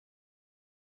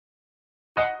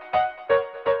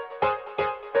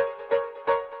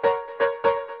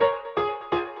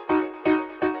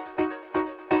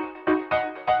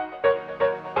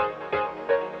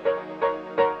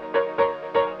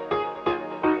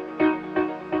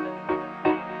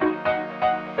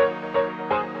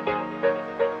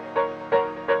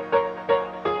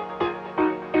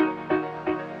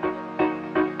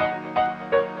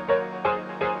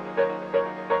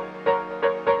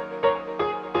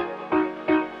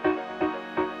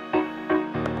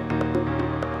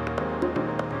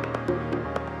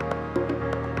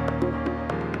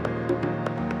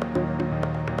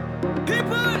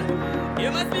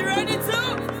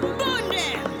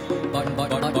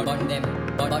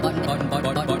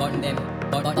them,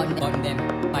 burn them,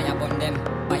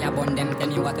 fire burn them, tell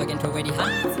me what again to ready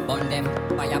hands, burn them,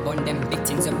 fire burn them, big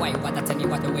things and white water, tell me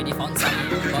what already found some,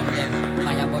 burn them,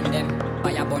 fire burn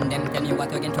them, tell me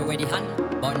what again to ready hand,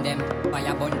 burn them,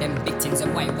 fire burn them, big things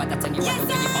and white water, tell me what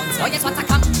already found some. Oh yes, what I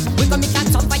come, we gon' make that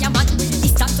some fireman,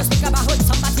 it's time to speak about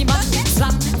somebody man,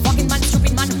 slam, fucking man,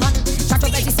 stupid man, try to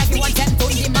get this everyone them to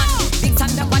the man, big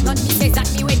time the one on me says that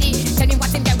me ready, tell me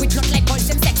what in there with not like balls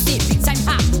and sexy, big time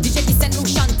ha, DJ is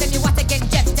solution, tell me what again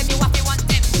Jeff, tell me what you want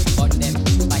them, burn them,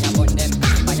 fire burn them,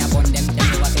 tell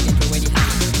me what again to ready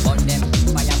hand, burn them,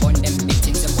 fire burn them, big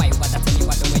things and white water, tell me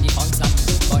what already found some,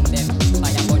 burn them,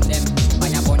 fire burn them,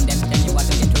 tell me what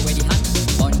again to ready hand,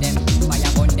 burn them,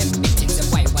 fire burn them, big things and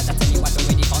white water, tell me what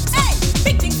already found some. Hey,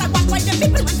 big things are what the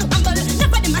people want to humble,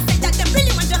 never them a say that they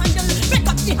really want to handle, break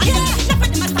up the handle, never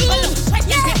them a stumble, what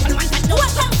the people want to do,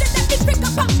 what else did they break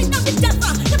up me now the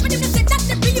devil, never them a say that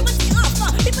they really want to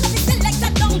offer, people have been select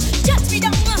that down, judge me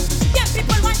down, yeah,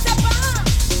 people want to burn.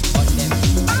 Burn them,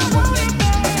 fire burn them,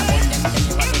 tell me what again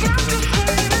to ready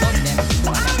hand, burn them,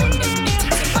 fire burn them, big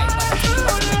things and white water, tell me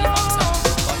what already found some,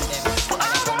 burn them,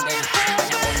 fire burn them,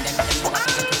 tell me what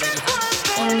again to ready hand,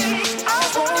 burn them, fire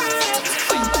burn them, big things and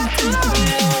white water, tell me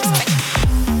what already found some.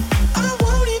 I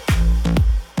want it.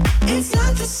 It's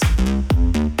not the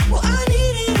well, I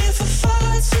needed it for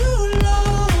far too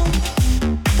long.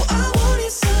 Well, I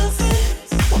wanted something.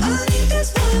 Well, I need this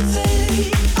one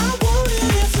thing. I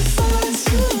wanted it for far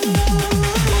too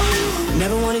long.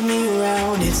 Never wanted me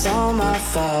around. It's all my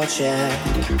fault, yeah.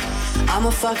 I'm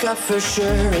a fuck up for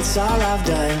sure. It's all I've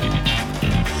done.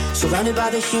 Surrounded by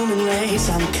the human race,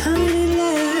 I'm coming in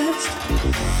last.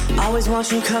 Always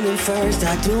want you coming first.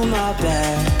 I do my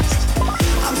best.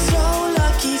 I'm so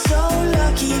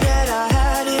lucky that I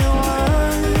had it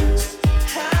once.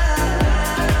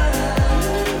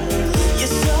 You're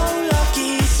so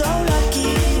lucky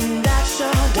that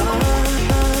you're done.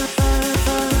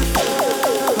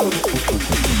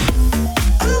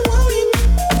 I want it.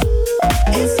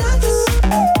 It's not the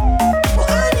well,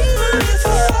 I needed it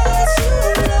for far too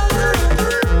long.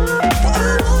 Well,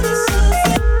 I wanted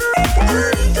something. I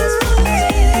need this one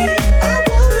thing. I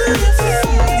wanted it for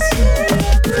far too long.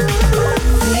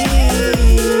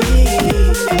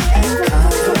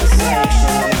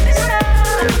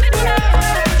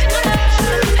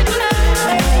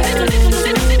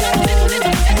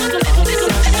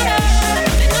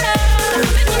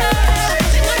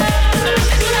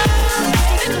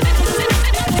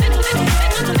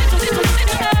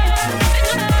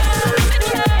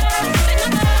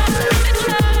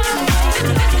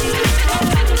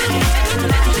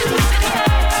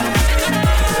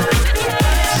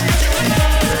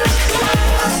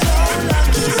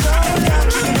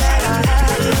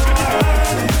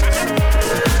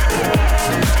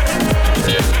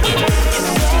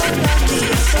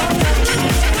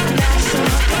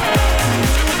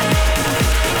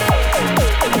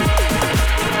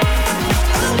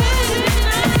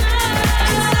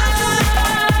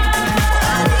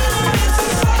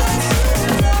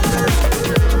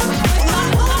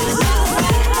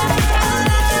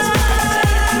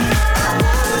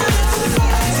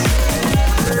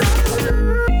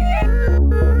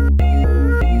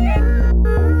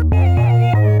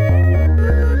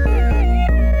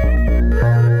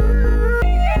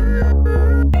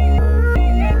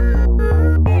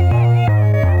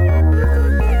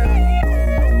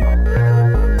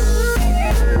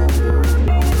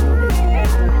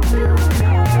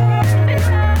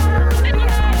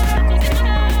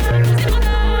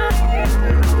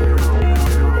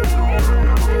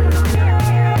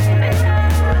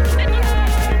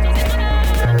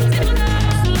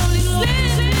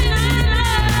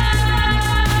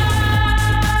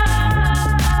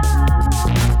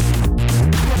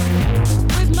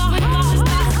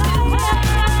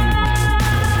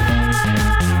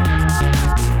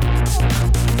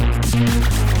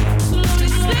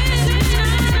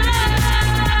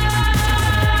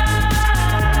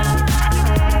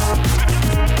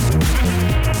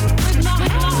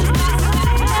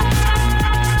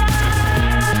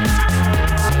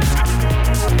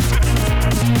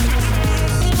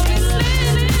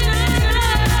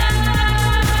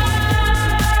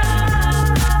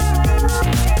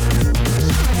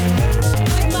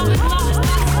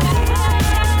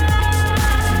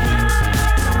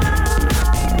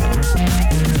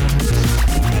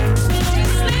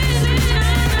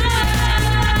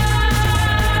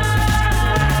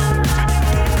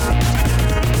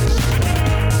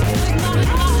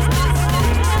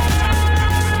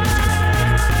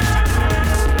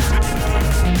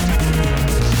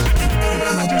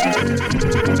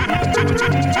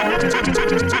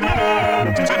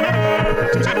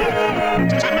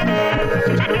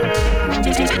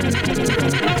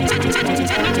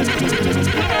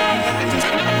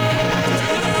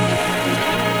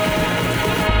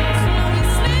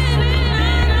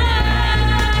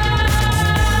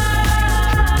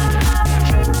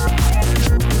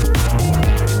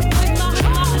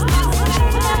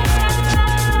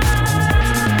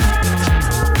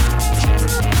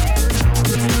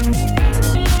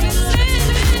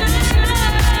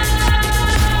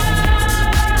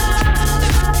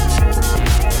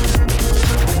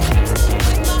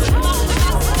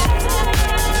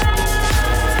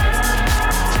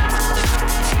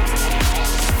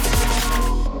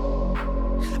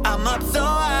 I'm up so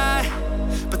high,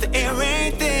 but the air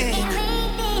ain't thin.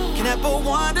 Can help but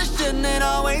wonder, shouldn't it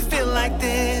always feel like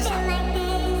this?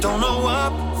 Don't know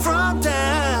up from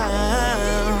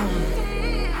down.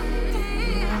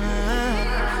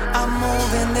 I'm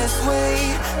moving this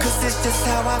way, cause it's just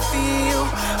how I feel.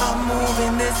 I'm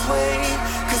moving this way,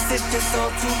 cause it's just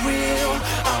all too real.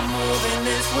 I'm moving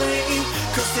this way,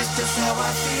 cause it's just how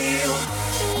I feel.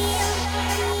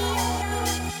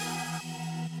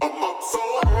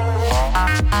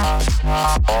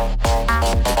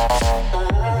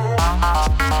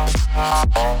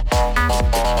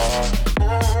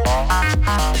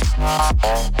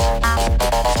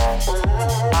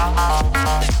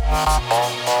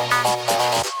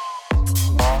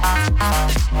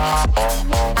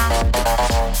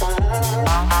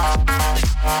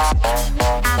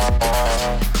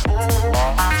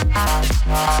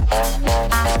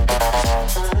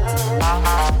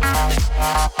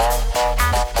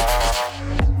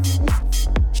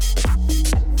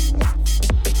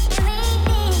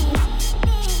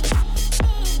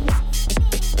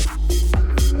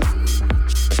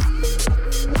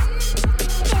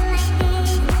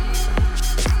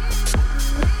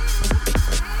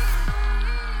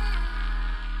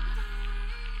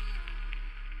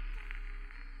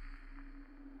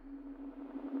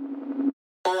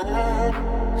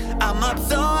 I'm up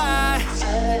so high,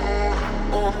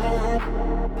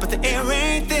 but the air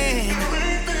ain't thin.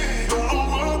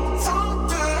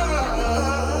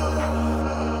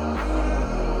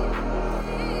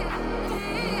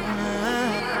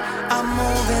 I'm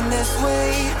moving this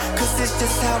way, cause it's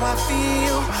just how I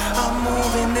feel. I'm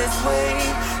moving this way,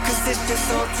 cause it's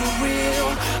just all too real.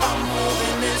 I'm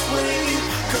moving this way,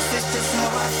 cause it's just how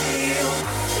I feel.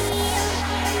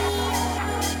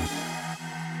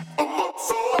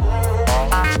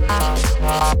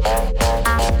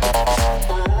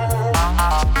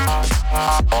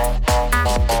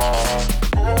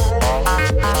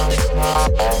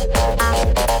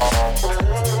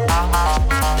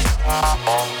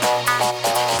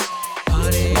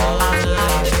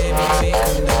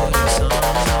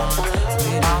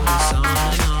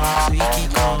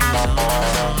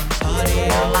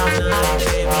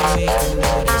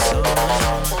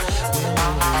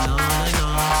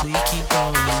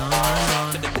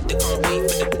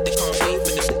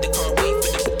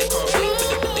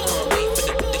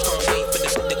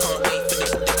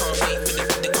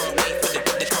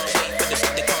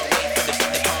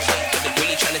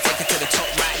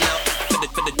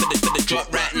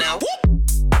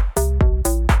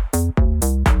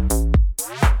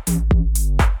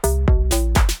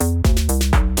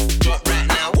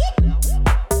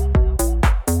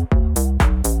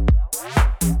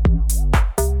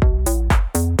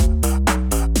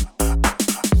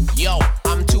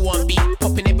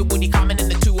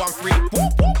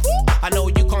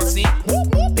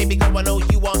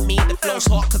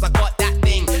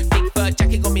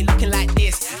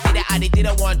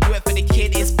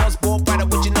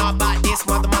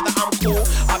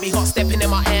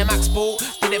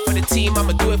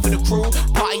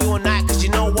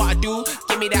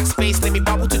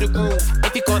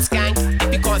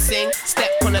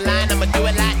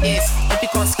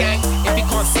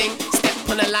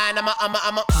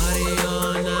 I'ma party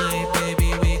all night,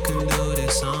 baby. We can do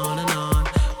this on and on.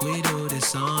 We do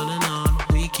this on and on.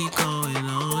 We keep going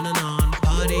on and on.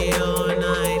 Party all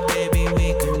night, baby.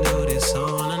 We can do this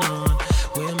on and on.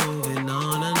 We're moving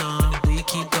on and on. We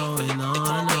keep going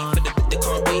on and on. They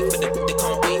can't wait for the. They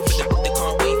can't wait for the. They can't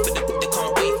wait for the. They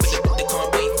can't wait for the. They can't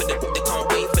wait for the. They can't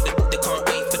wait for the. They can't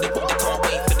wait for the. They can't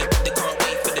wait for the. They can't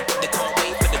wait for the. They can't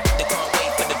wait for the. They can't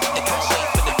wait for the. They can't wait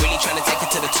for the. Really trying to take it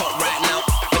to the top right now.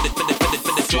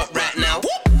 Drop right now.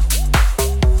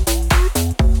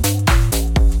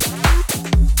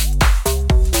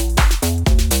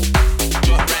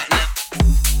 Drop right now.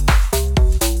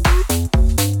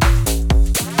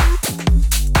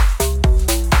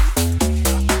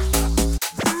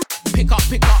 Pick up,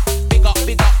 pick up, big up,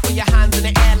 big up. Put your hands in the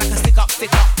air like a stick up,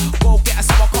 stick up. Go get a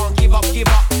so I can't give up, give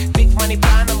up. Big money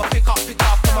plan, I'ma pick up, pick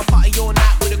up. I'ma party all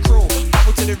night with a crew.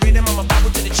 Bubble to the rhythm, I'ma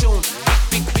bubble to the tune.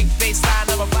 Big, big, big bass line,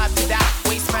 I'ma vibe to that.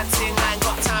 Man sing, I ain't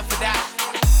got time for that.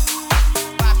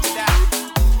 Vibe to that.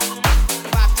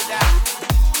 Vibe to that.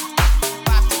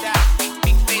 Vibe to that.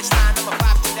 Big bass line, I'ma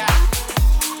vibe to that.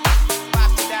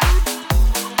 Vibe to that.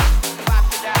 Vibe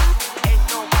to that. Ain't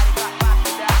nobody got vibe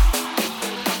to that.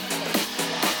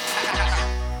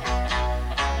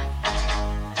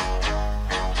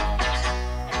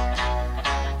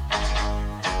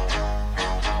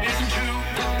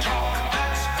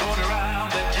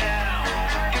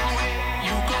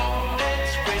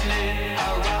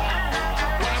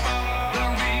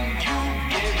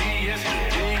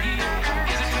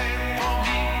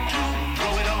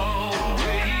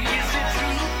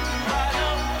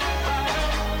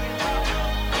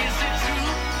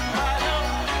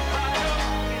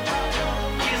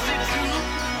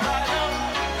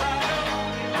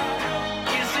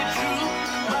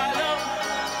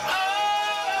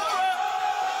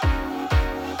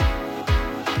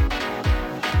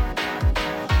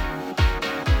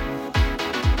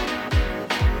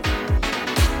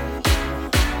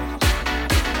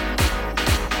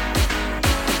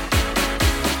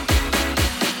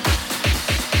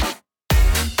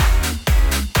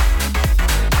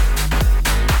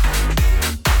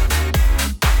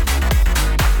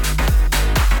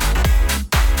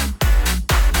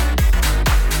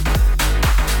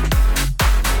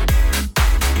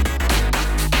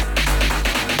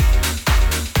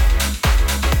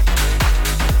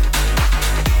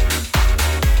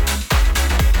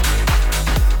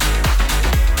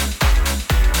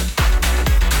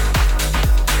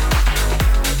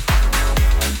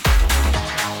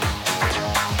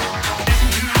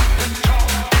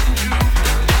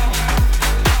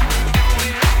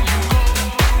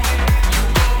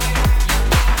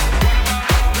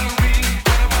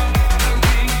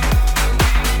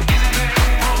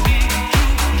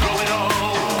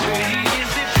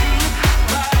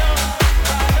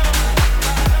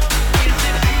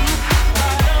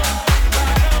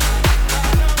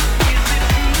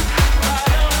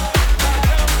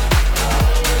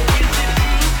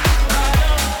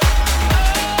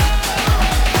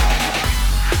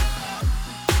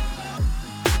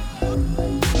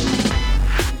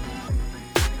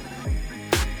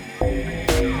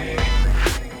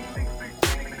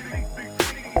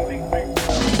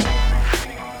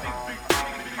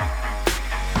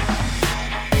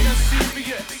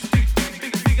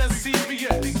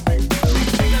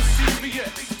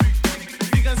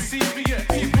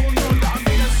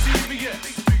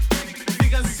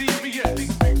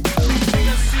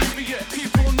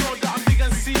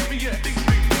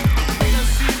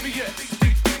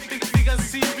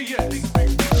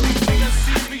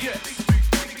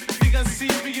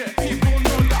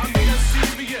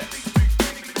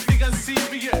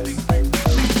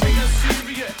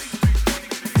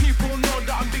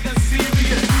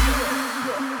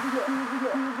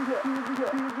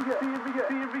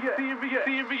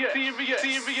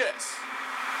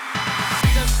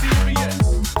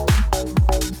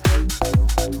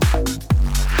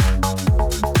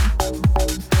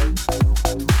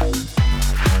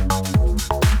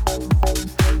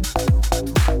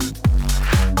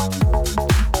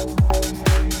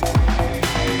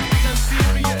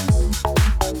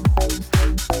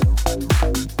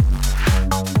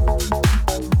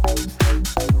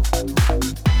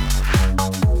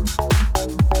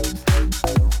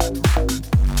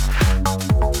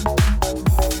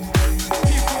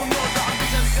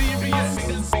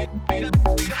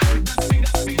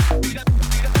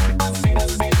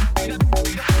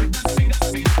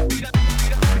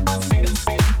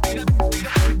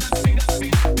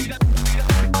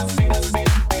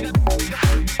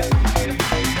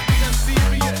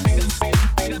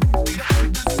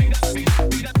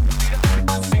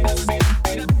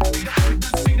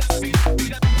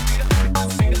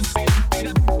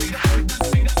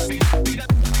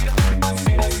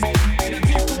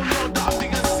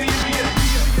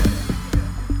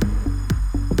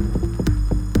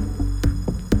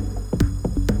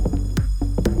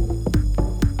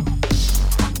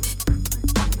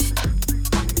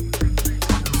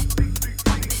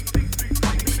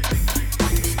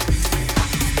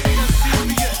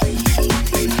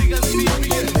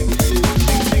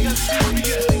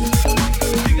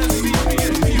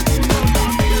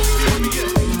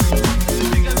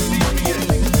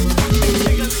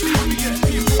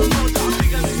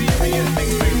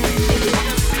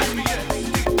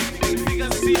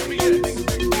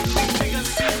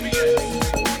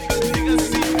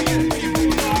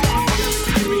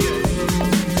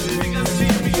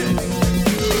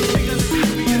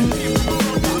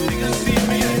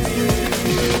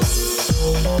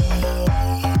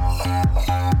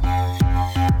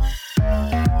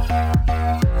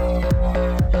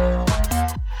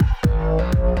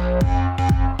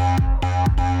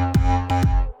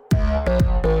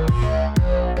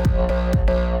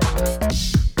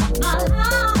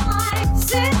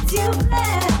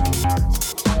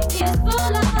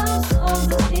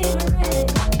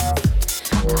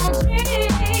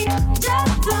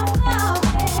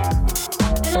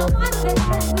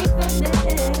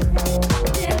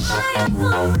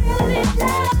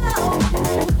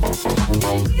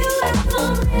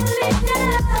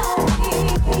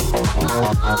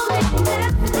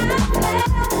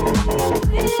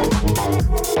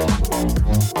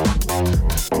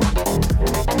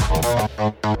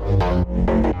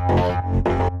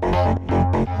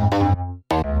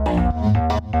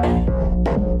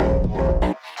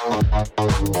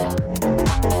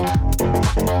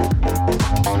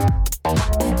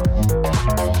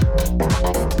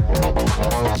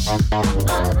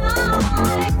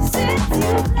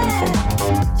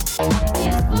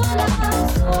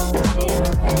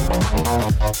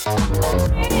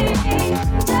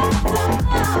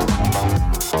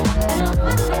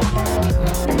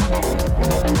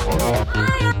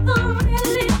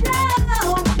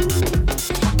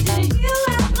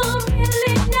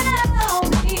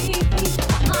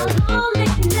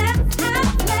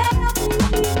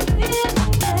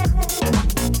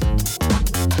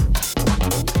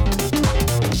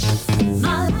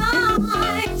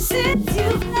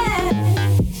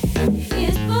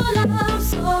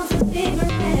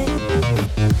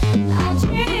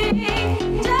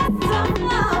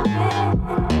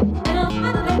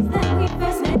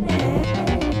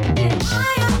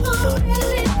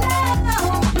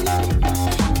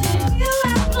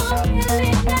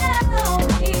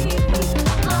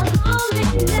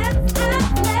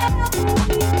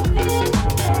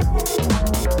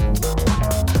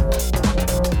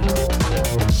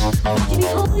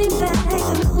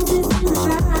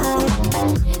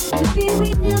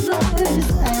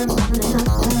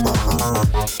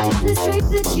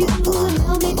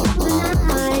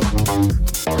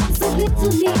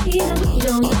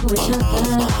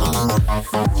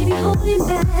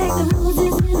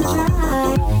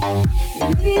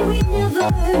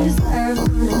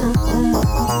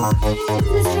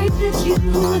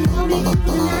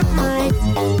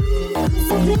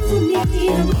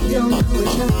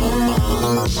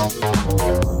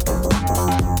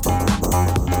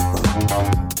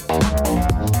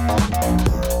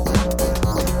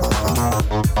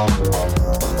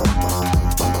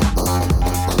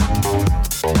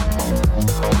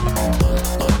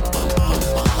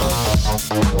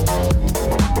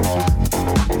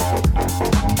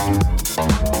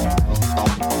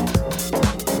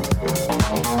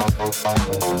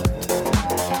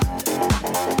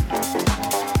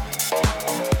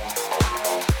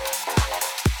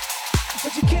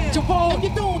 can. You won't and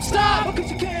you don't stop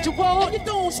because you can. You won't and you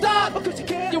don't stop because you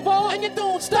can. You won't and you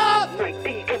don't stop.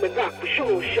 19 coming rock for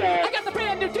sure, shot. I got the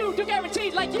brand new dude, you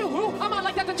guaranteed like you. Who? I'm on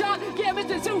like Dr. John. Yeah,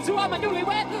 Mr. Zuzu, I'm a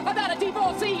newlywed. I'm not a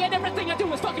divorcee, and everything I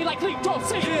do is fucking like Khrebto.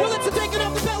 Yeah. Well, it's a taking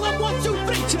off the bell on 1, 2,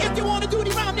 3. If you wanna do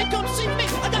the rhyme, then come see me.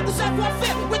 I got the savoir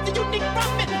faire with the unique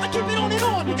rhyming. I keep it on and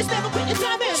on. It's never quit your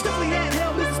time in. Stiffly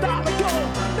handheld is the style I go.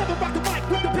 Never rock the mic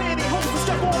with the pantyhose. The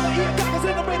strap on my ear goggles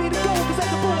and I'm ready to go. Cause at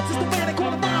the bullets is the man they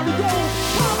call a Mario.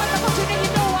 Come at the function and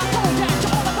you know I hold that. To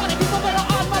all the funny people that are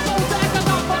on my Bozak. I'm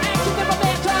on my action, never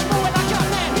man trying to and I got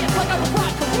mad hits like I was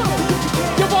rock for you.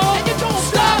 You won't and you don't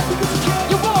stop.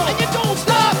 You won't and you don't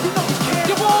stop.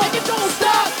 You won't and you don't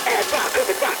stop. And rock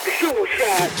coming rock for sure,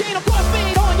 shot. Chain of course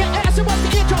made on your ass and what's the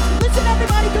intro? Listen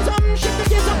everybody cause I'm shifting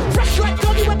gears. I'm fresh right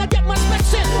doggy when I get my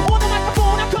specs in. On the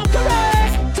microphone I come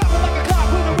correct. Topping like a clock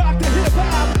with a rock to hip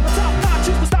hop. A top notch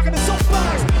is for stocking in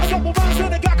soapbox. A couple rhymes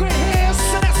and I got great hands.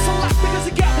 And that's a lot because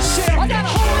it got me shit. I got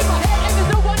a hole in my head and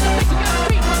there's no one to fix. I gotta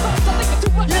beat my thoughts. I think it's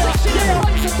too much friction.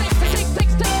 Everyone to take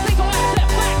so I step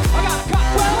back. I got a cop.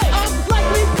 Well, I'm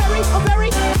likely Perry or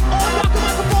Berry. On rock the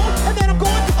microphone and then I'm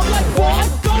going. I'm like, boy,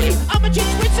 Goldie, I'm a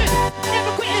James Winston.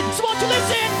 Never quitting, so won't you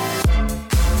listen?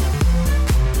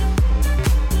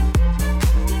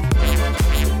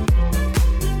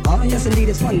 Oh, yes, indeed,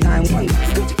 it's one time.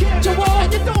 Because you can't, you won't,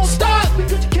 and you don't stop.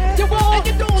 Because you can't, you won't, and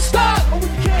you don't stop.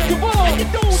 You won't, and you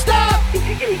don't stop.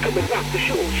 ATA coming rock for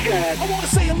sure, shot. I wanna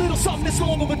say a little something that's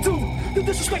long overdue. The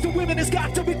disrespect to women has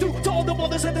got to be due. To all the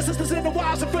mothers and the sisters and the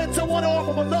wives and friends, I wanna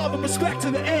offer my love and respect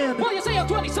to the end. Well, you say I'm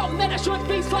 20-something, then I should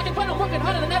be slacking, but I'm working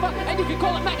harder than ever. And you can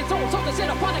call it Mac and soul. So to sit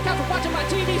upon the couch and watching my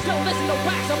TV show. Listen to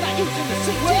wax, I'm not using the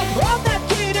CT. Well, I'm that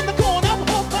kid in the corner,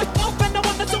 off and I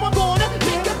wonder, so I'm gonna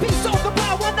make a piece of the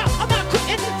power. Now I'm not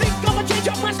quitting. Think I'ma change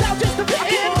up my style just to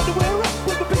fit in. I wanna wear up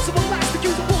with a piece of elastic,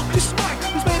 use a wood. This mic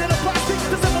was made out of plastic.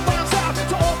 That's how my rhymes out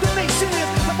to all the nations.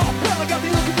 I'm all proud, I got me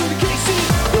looking through the KC.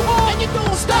 You won't and you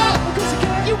don't stop. Because you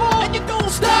can't. You won't and you don't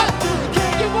stop.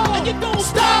 You won't and you don't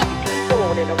stop.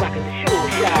 On in a rockin' the sure,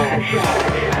 shot.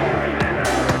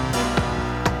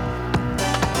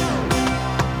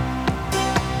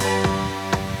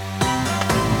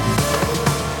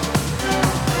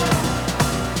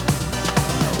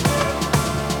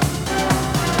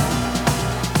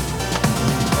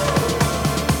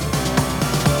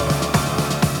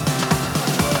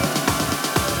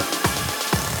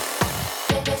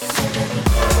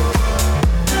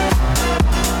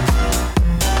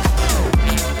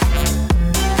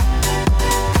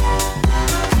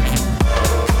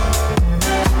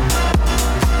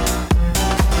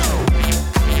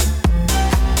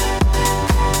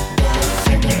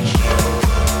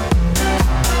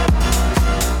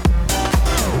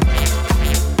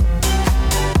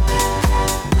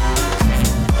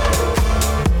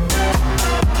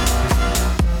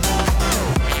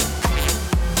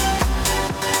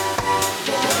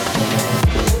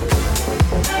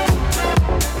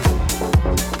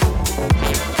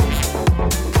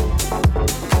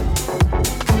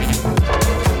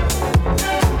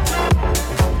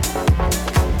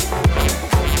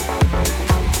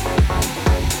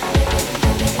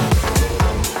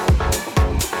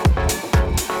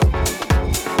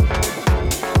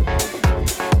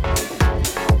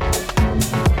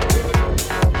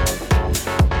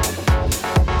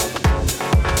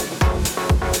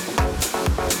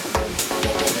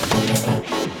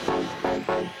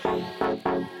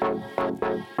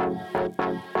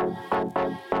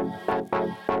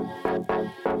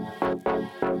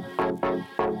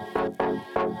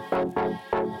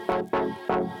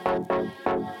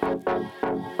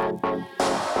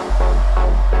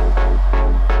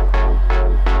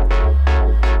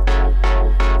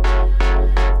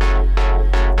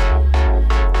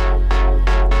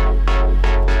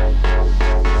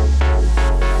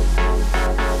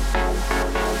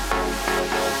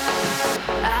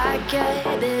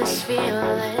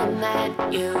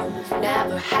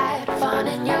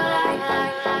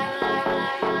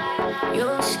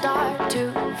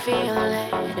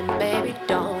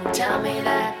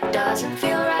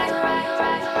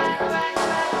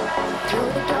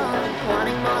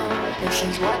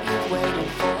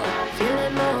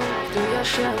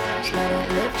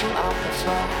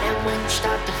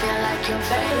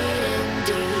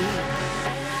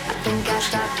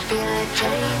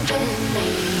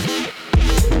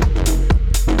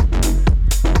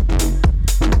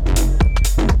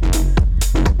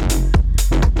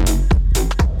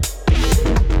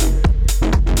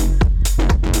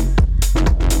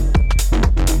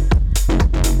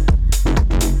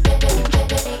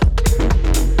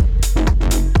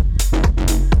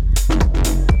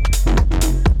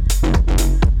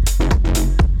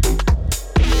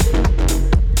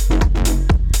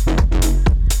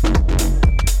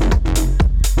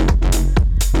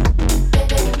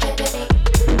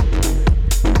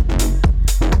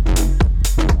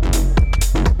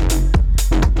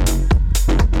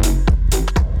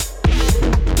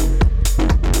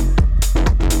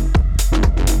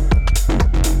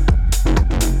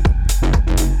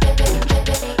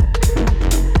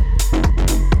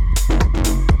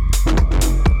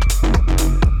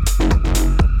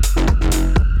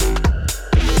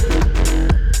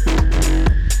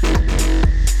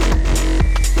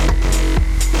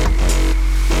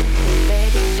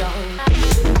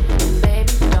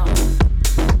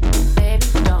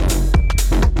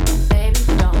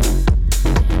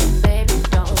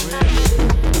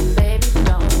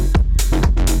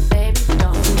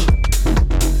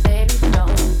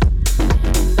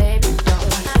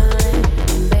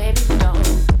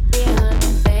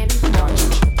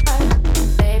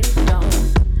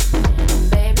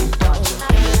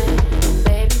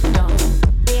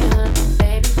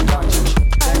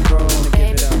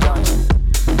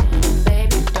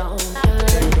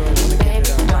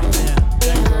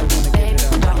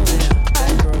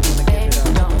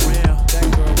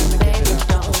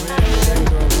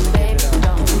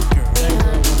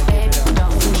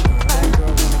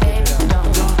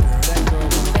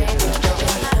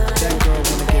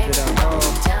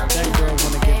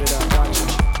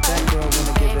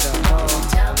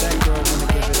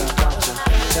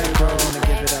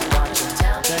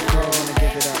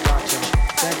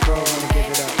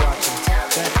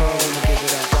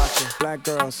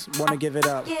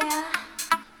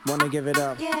 wanna give it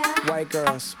up. White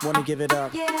girls, wanna give it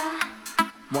up.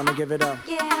 Wanna give it up.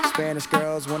 Spanish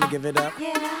girls, wanna give it up.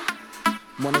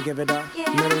 Wanna give it up.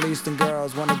 Middle Eastern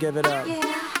girls, wanna give it up.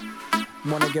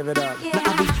 Wanna give it up. Now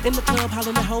I be in the club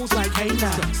hollering at hoes like, hey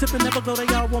now. Sipping never go, they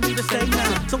all want me to stay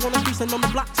now. So on the streets and on the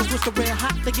blocks, it's what's the red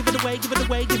hot. They give it away, give it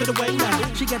away, give it away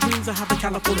now. She got dreams of having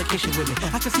California kitchen with me.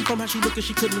 I can see from how she look and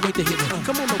she couldn't wait to hit me.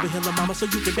 Come on over here, little mama, so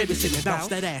you can babysit me. Bounce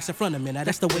that ass in front of me, now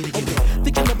that's the way to get it.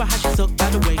 Thinking about how she suck by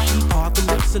the way she hard the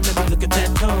lips and let me look at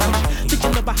that tongue.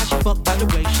 Thinking about how she fuck by the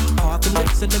way she hard the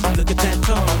lips and let me look at that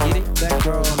tongue. Get it? That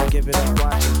girl, wanna give it up,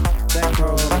 watch it. That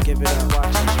girl, wanna give it up,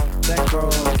 watch it. That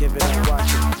girl, wanna give it up, watch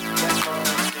it.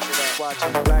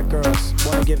 Black girls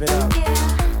wanna give it up,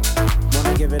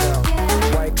 wanna give it up.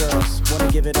 White girls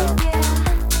wanna give it up,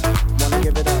 wanna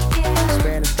give it up.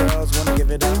 Spanish girls wanna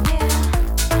give it up,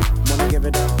 wanna give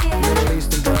it up. Middle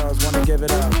Eastern girls wanna give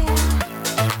it up,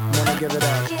 wanna give it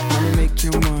up. Money make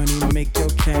your money, make your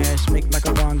cash, make like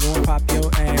a bongo and pop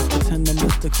your ass. Pretend the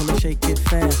mystical and shake it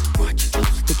fast. Watch it,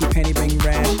 sticky panty bang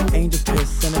rash, angel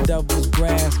piss and a devil's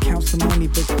grass. Count some money,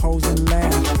 bitch, pose and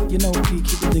laugh. You know we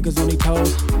keep the niggas on their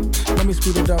toes. Let me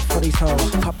speed it up for these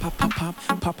hoes. Pop, pop, pop, pop,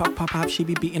 pop, pop, pop, pop. She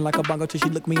be beating like a bongo till she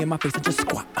look me in my face and just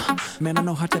squat. Man, I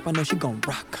know her type, I know she gon'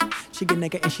 rock. She get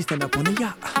naked and she stand up on the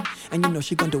yacht. And you know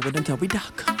she gon' do it until we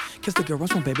dock. Kiss the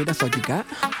girls one, baby, that's all you got.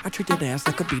 I treat that ass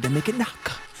like a beat and make it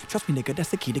knock. Trust me, nigga, that's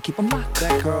the key to keep 'em locked.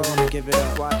 That girl wanna give it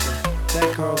up, watch it.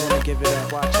 That girl wanna give it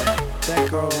up, watch it. That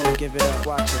girl wanna give it up,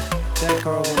 watch it. That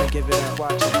girl wanna give it up,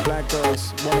 watch it. Black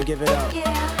girls wanna give it up,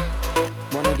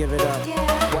 wanna give it up.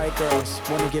 White girls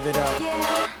wanna give it up,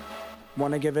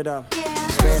 wanna give it up.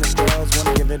 Spanish girls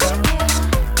wanna give it up,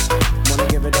 wanna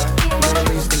give it up.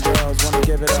 Middle Eastern girls wanna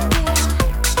give it up,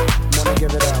 wanna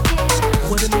give it up.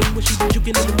 What it mean when she be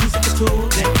juking in the music tool?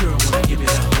 That girl wanna give it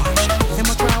up, watch it. And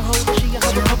my crowd holder, she a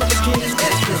Republican king.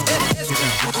 That girl wanna give it up,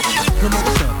 watch it. Come on,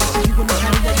 what's up? You wanna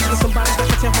carry that you with somebody that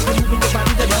can tell how you're moving your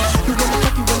body that up. You wanna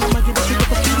fuck you when I'ma get a trigger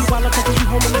for speedy while I'm taking you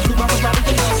home and let's do my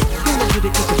variety dance. You wanna get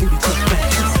it 'cause the booty too fat.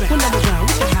 When I'm around,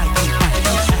 look at how you act.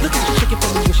 Look at you shaking for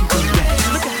me when she do that.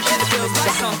 Look at how she feels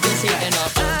like something's heating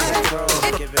up. That girl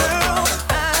wanna give it up.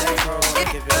 That girl wanna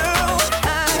give it up.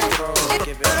 That girl wanna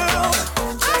give it up.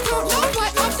 I don't know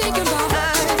what I'm thinking about.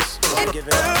 Wanna give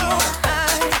it up.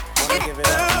 Wanna give it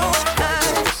up.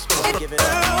 Wanna give it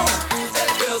up. It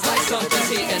feels like something's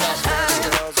heating up.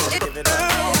 Girls wanna give it up.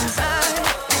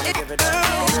 Wanna give it up.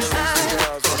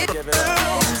 Girls wanna give it up.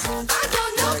 I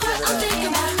don't know what I'm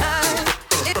thinking about.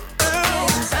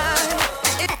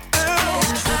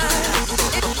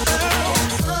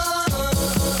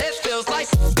 It feels like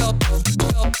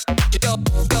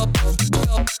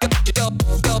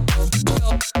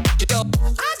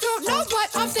I don't know what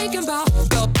I'm thinking about.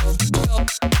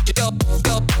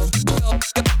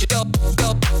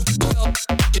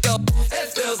 it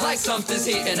feels like something's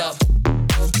heating up. I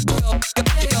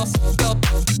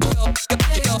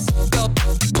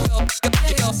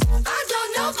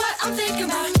don't know what I'm thinking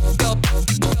about.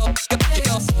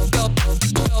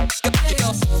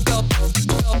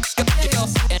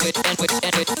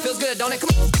 It feels good, don't it? Come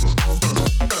on.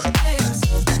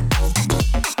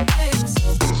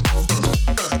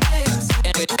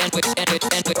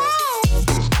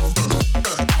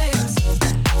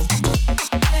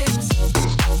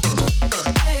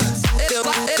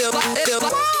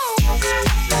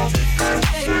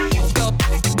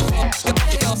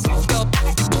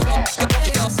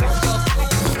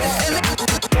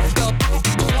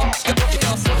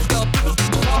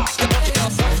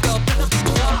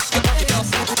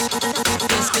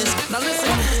 Now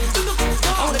listen,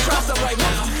 I wanna try something right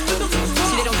now.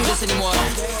 See, they don't do this anymore.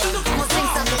 I'm gonna sing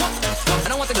something,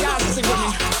 and I want the guys to sing with me.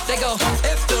 They go,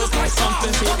 it feels like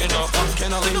something's heating up.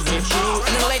 Can I leave with you? And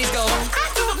then the ladies go,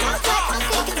 I don't know what I'm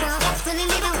thinking about. Really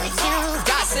leaving with you.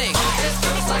 guys sing. It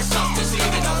feels like something's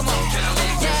heating up. Come on, can I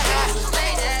leave with you?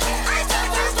 I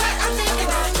don't know what I'm thinking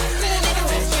about. Really leaving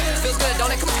with you. Feels good,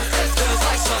 don't it? Come on. It feels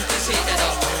like something's heating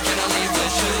up. Can I leave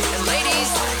with you? And ladies,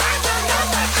 I don't know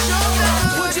what I'm thinking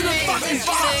about. put in the fucking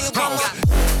sing along.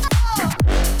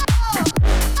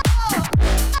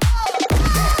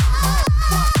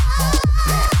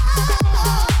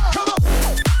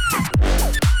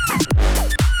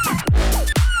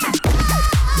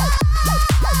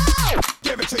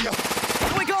 Give it to you.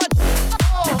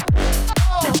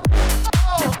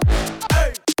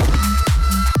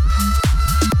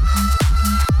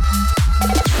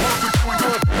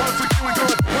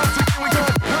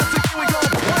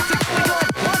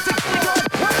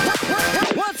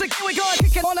 Once again we go,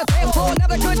 kicking on the dance floor.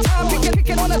 Never good time,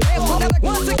 kicking on the dance floor. Never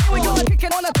once again we go,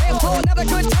 kicking on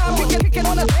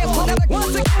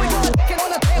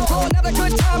the dance floor.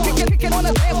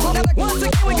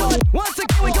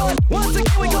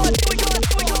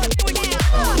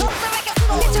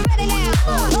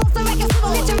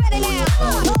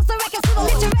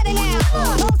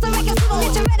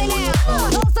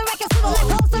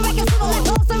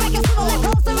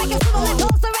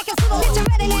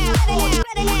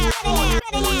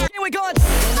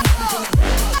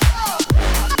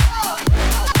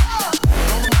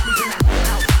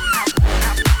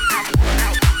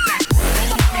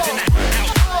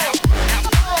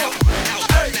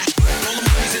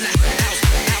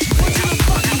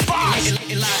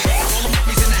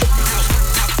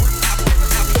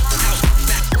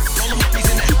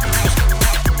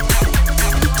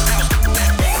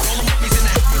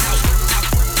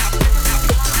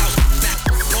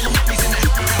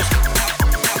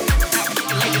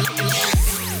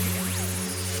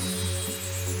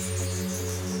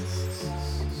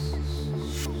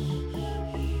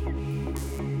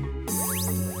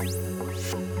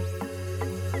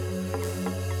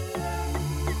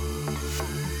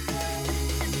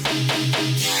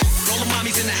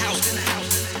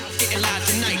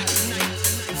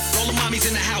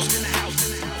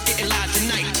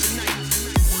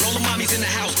 mommies in the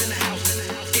house,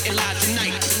 getting live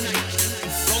tonight.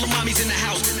 All the mommies in the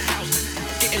house,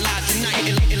 getting live tonight.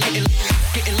 Getting live tonight,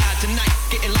 getting live tonight,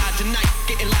 getting live tonight,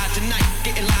 getting live tonight,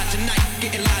 getting live tonight,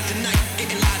 getting live tonight,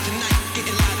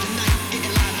 getting live tonight,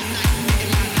 getting live tonight,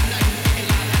 getting live tonight, getting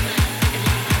live tonight.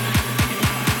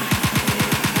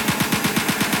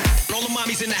 All the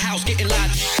mommies in the house getting live.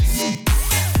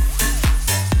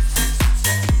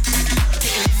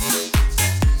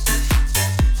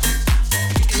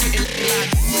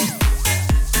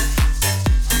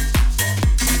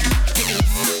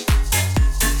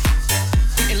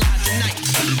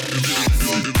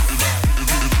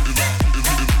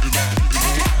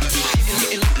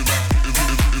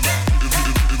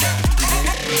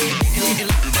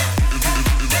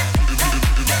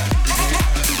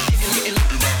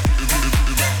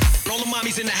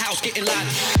 In the house getting live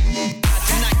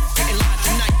tonight, getting live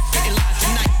tonight, getting live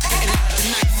tonight, getting live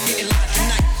tonight, getting live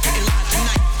tonight, getting live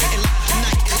tonight, getting live tonight,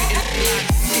 getting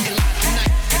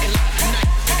live tonight, getting live tonight, getting live tonight,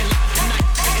 getting live tonight, getting live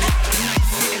tonight, getting live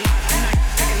tonight, getting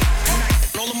live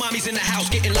tonight. All the mommies in the house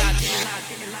getting live.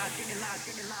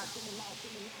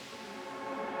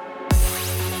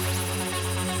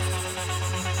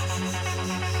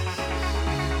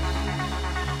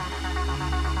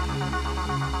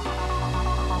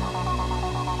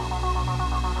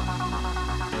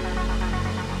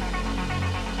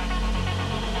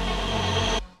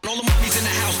 All the mommies in the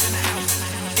house,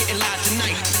 getting live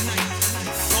tonight.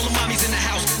 All the mommies in the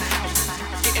house,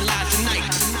 getting live tonight.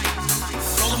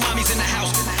 All the mommies in the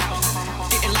house,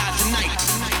 getting live tonight.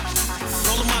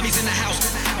 All the mommies in the house,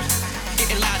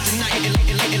 getting live tonight.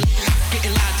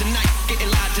 Getting live tonight,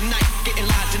 getting live tonight, getting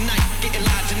live tonight, getting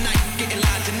live tonight,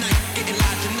 getting live tonight, getting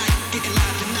live tonight, getting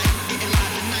live tonight, getting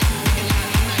live tonight, getting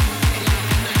live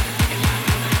tonight,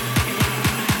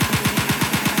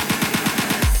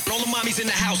 all the mommies in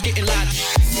the house getting live.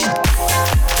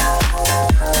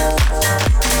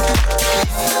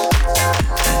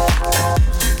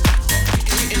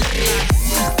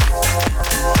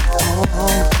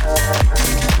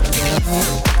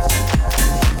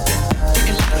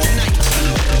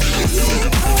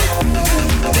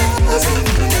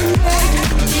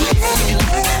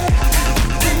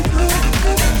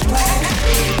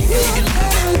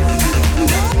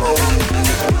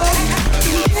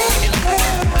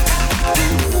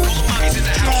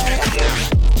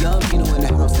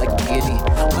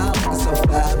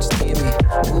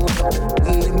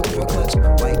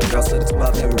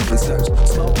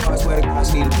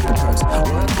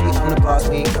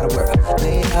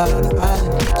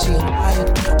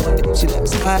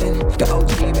 The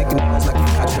OG making noise like a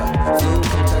fire truck. Flew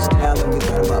touchdown, then we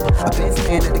got him up. I've been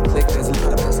saying at the click, there's a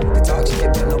lot of us. They talk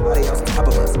shit, but nobody else on top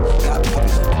of us. Got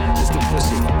popular, just to push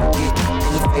it. Get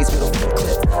in the face with a full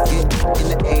clip. Get in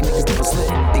the A, niggas don't slip.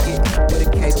 They get with a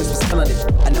case, just for spilling it.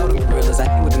 I know them gorillas, I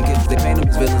hang with them kids. They paint them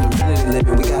as villains, and really they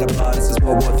living. We got a bar, this is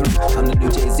World War III. I'm the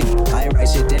new Jay-Z, I ain't write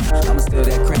shit down. I'ma steal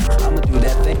that crap, I'ma do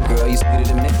that thing. Girl, you sweeter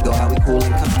than me. Go how we cool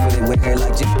and confident with hair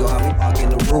like Jim. Go how we walk in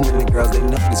the room and the girls they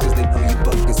notice, cause they know you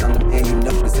bogus. I'm the man you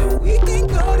notice, and we can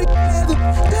go together.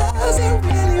 Doesn't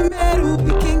really matter,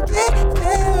 we can get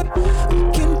there. We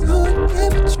can do it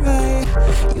if we try.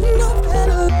 You know that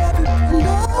I love you, but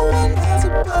no one else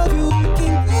above you. We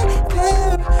can get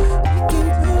there. We can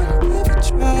do it if we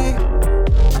try.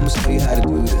 I'ma show you how to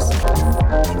do this.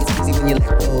 It's easy when you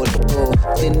let go.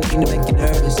 Didn't mean to make you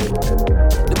nervous. The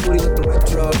booty looking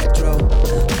retro. I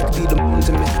could be the moon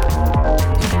to me.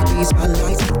 It could be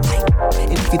spotlights. And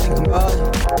if you think I'm ballin',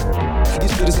 you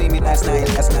should've seen me last night.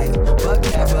 Fuck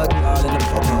that, fuck you all in the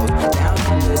photos. Down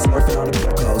on this, surfing on the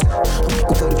Cocos. I'm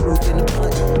looking for the truth in the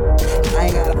blunt. I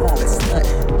ain't got a home, it's a stunt.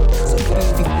 So what if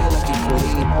you feel like you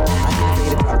fully? I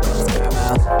innovated, drop on the sky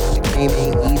mouth. The game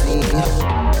ain't easy.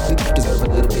 We both deserve a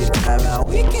little bit of time out.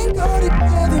 We can go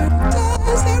together,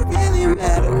 does it really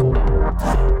matter?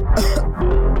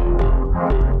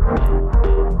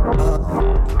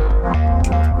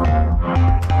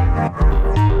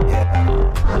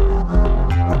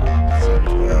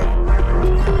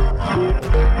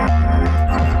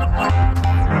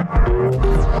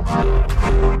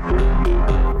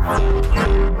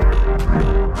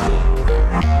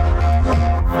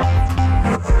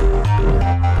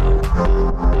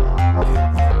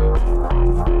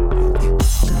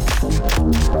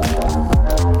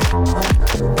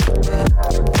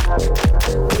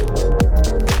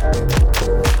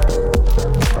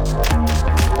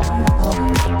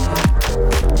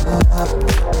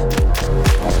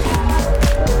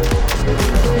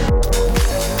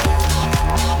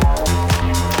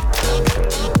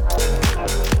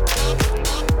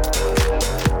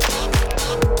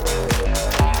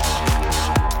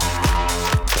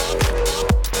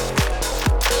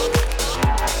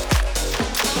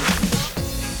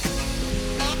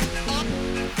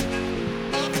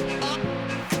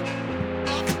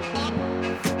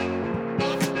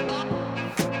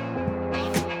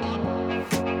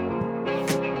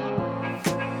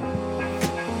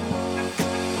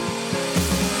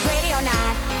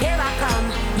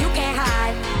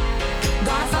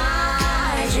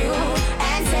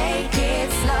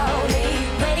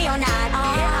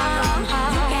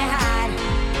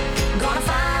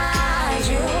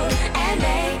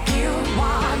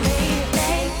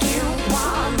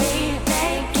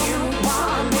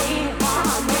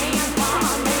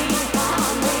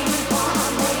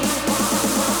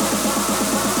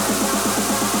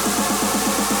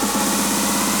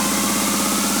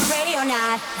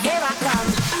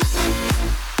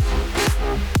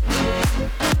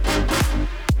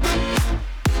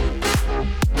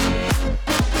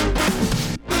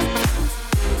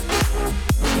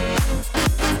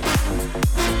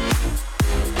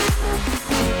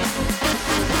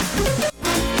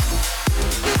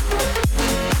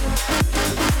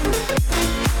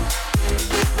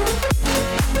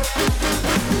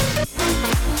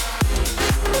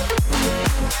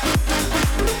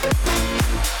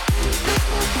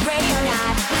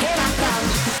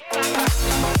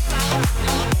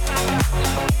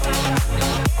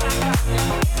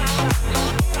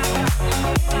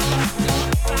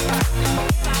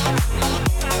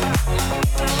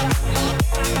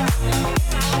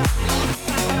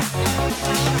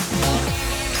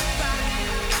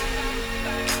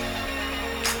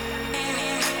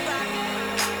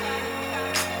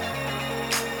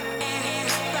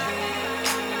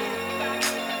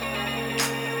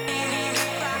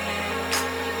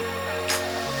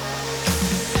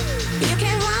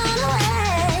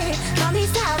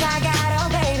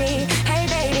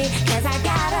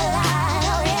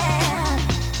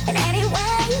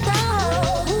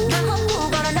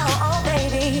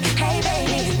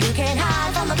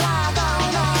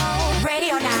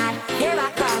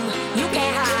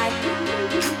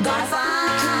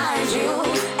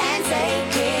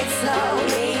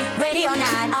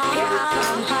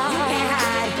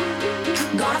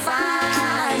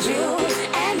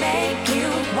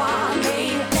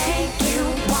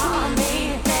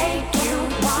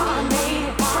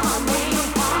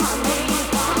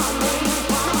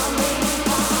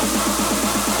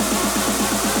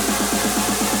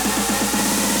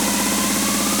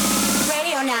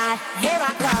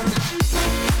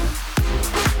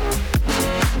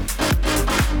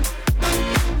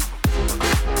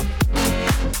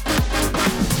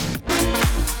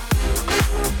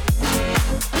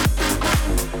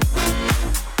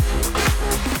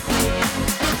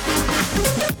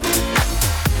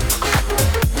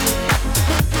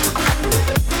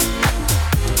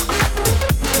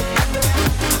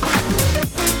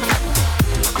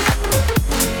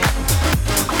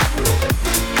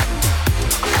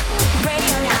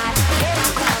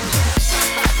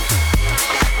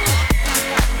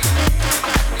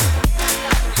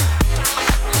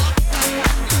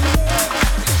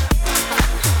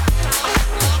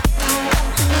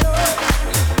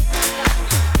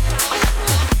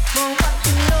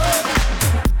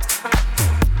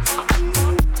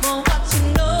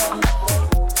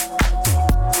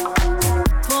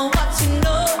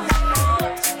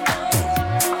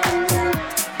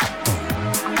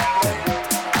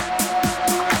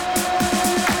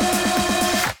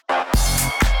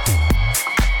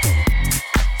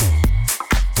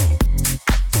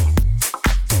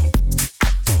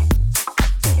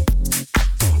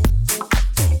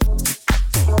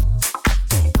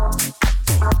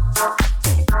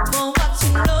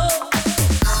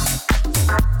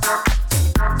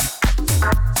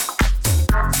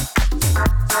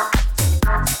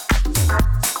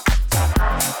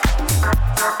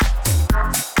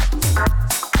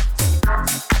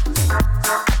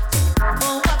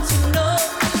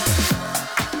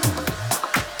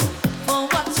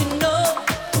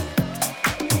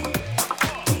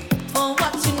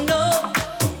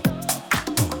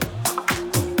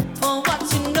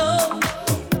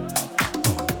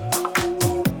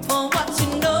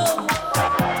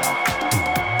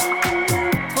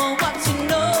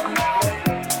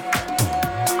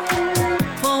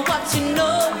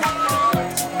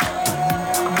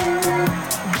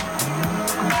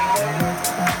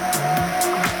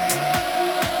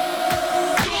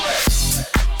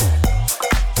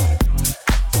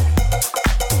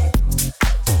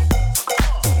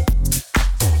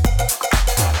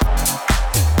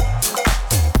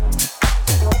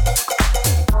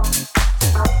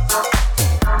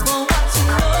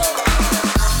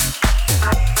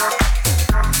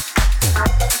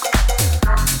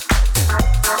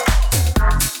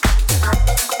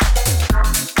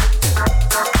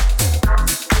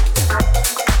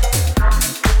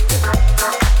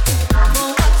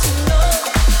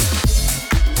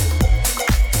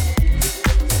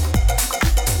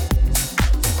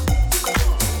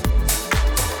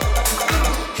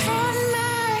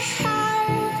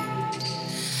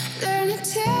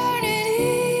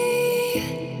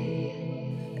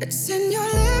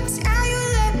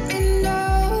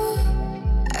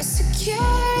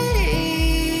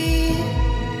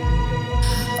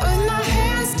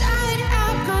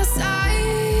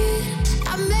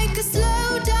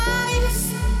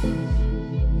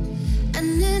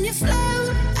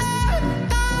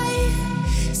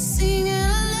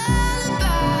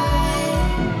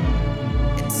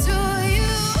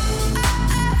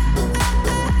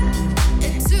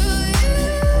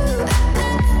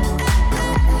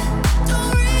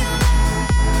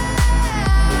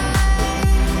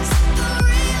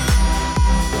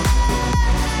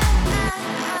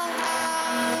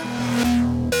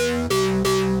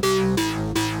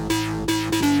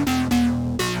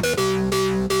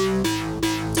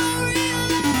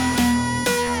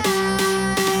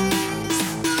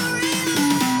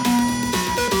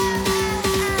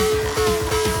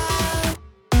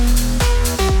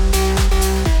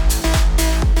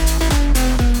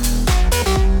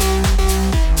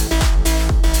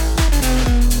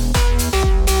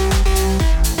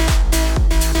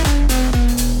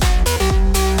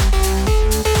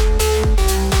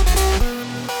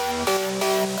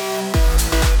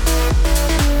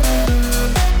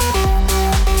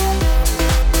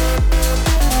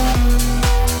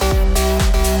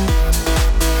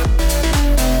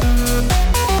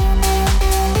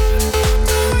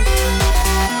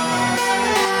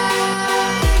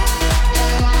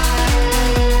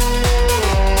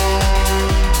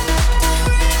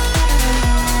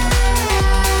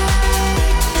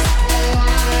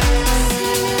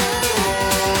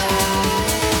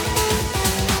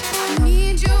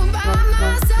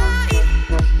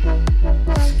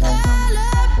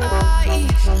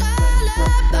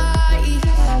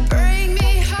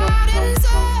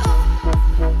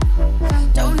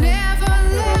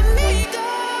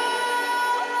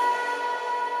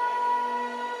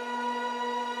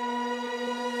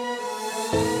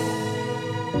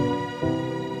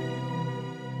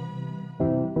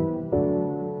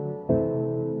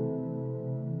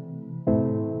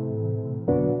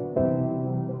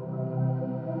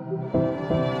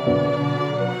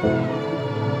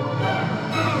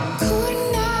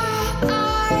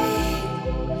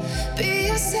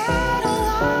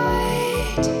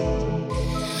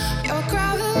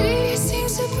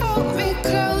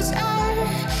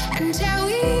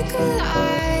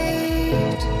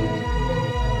 collide.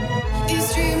 These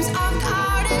dreams are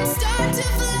caught and start to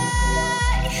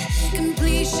fly.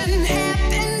 Completion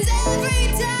happens every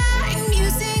time you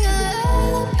sing a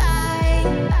lullaby.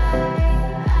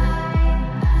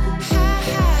 Ha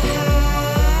ha ha.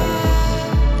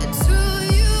 It's who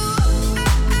you are.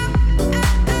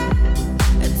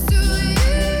 It's who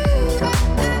you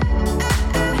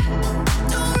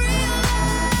don't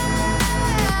realize.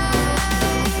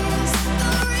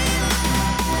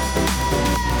 Don't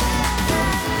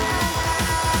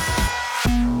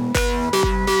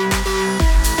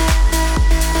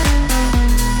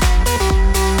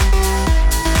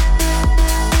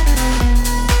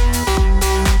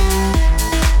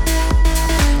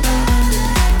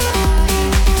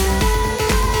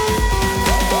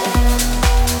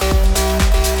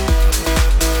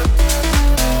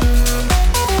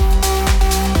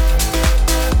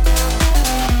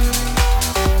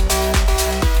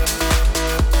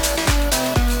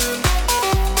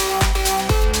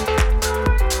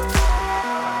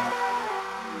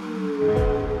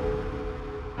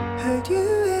Heard you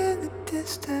in the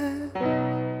distance,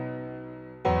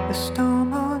 a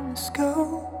storm on the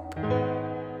scope.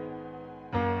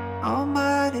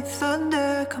 Almighty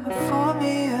thunder coming for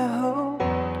me, I hope.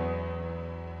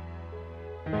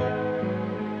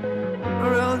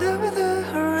 Rolled over the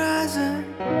horizon,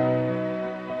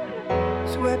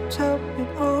 swept up in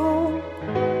old.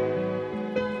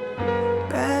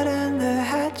 Batten the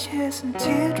hatches and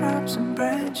teardrops and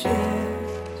branches.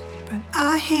 But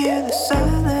I hear the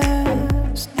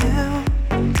silence now,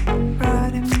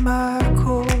 right in my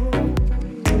core.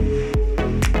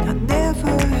 I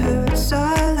never heard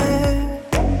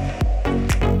silence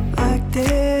like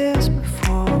this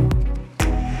before.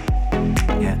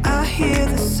 Yeah, I hear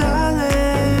the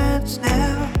silence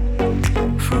now,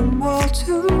 from wall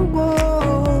to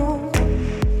wall.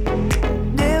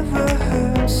 Never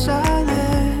heard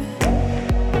silence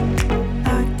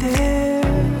like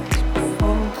this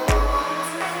before.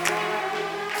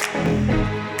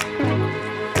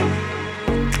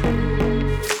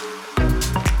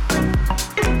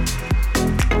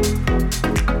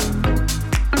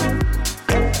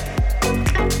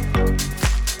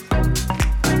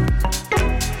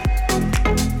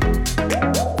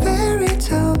 Fairy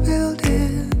tale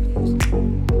buildings,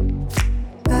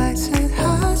 lights at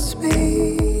high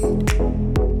speed,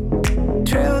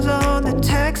 trails on the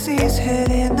taxis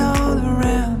heading all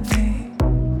around me.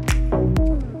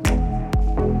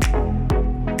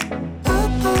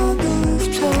 Up on the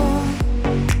rooftop,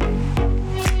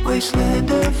 wasteland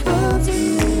of a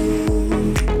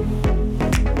view.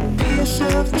 Pierce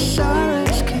of the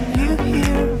sirens, can you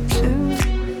hear 'em too?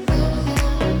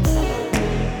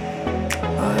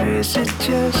 Or is it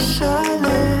just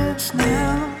silence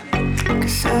now?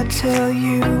 'Cause I tell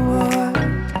you what